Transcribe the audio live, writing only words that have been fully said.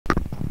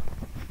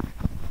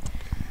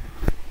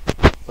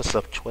What's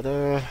up,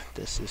 Twitter?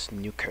 This is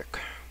Nukirk.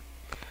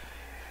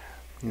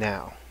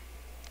 Now,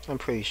 I'm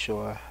pretty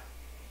sure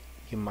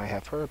you might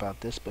have heard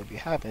about this, but if you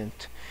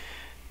haven't,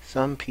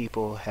 some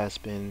people has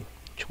been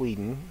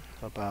tweeting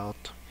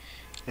about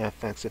an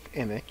offensive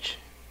image,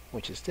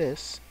 which is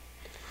this,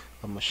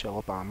 of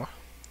Michelle Obama,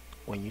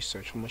 when you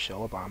search for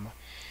Michelle Obama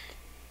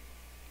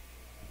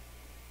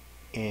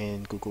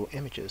in Google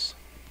Images.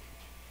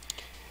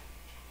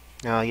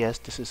 Now, yes,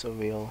 this is a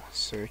real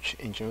search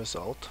engine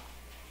result.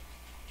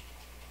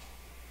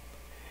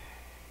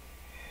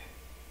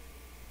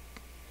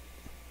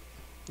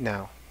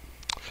 Now,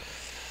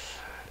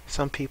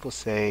 some people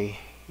say,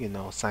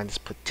 sign this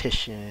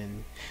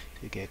petition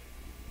to get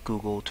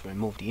Google to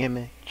remove the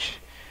image.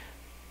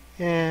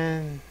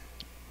 And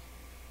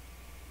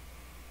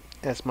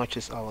as much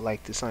as I would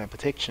like to sign a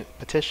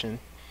petition,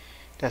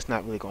 that's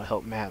not really going to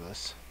help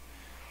matters.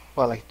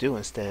 What I like to do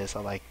instead is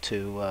I like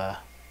to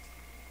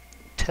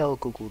tell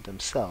Google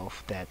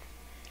themselves that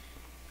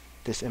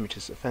this image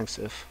is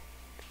offensive,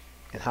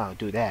 and how to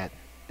do that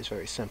is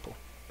very simple.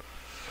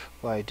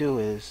 What I do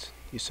is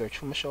you search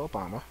for Michelle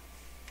Obama,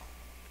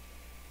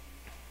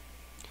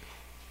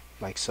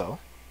 like so,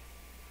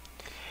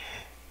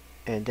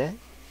 and then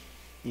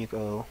you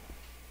go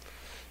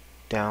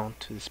down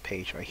to this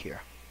page right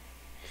here.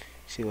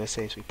 See where it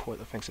says report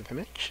offensive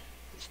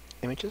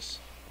images?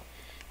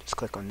 Just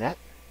click on that.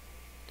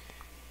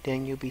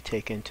 Then you'll be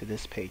taken to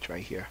this page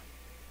right here.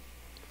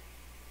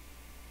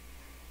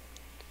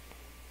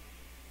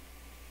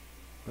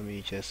 Let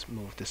me just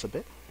move this a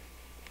bit.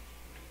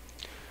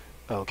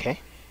 Okay.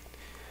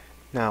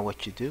 Now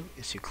what you do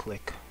is you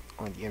click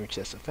on the image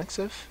that's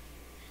offensive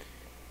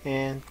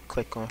and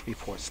click on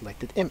report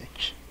selected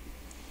image.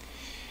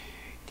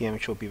 The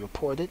image will be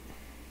reported,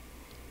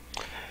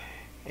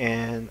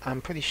 and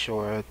I'm pretty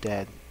sure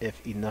that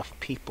if enough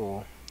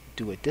people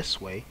do it this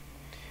way,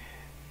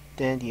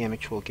 then the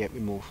image will get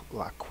removed a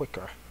lot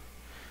quicker.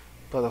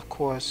 But of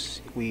course,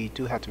 we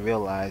do have to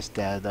realize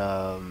that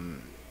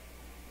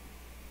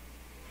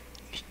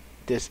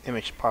this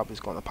image probably is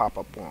going to pop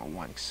up more than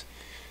once.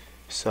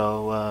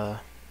 So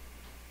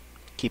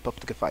keep up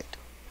the good fight.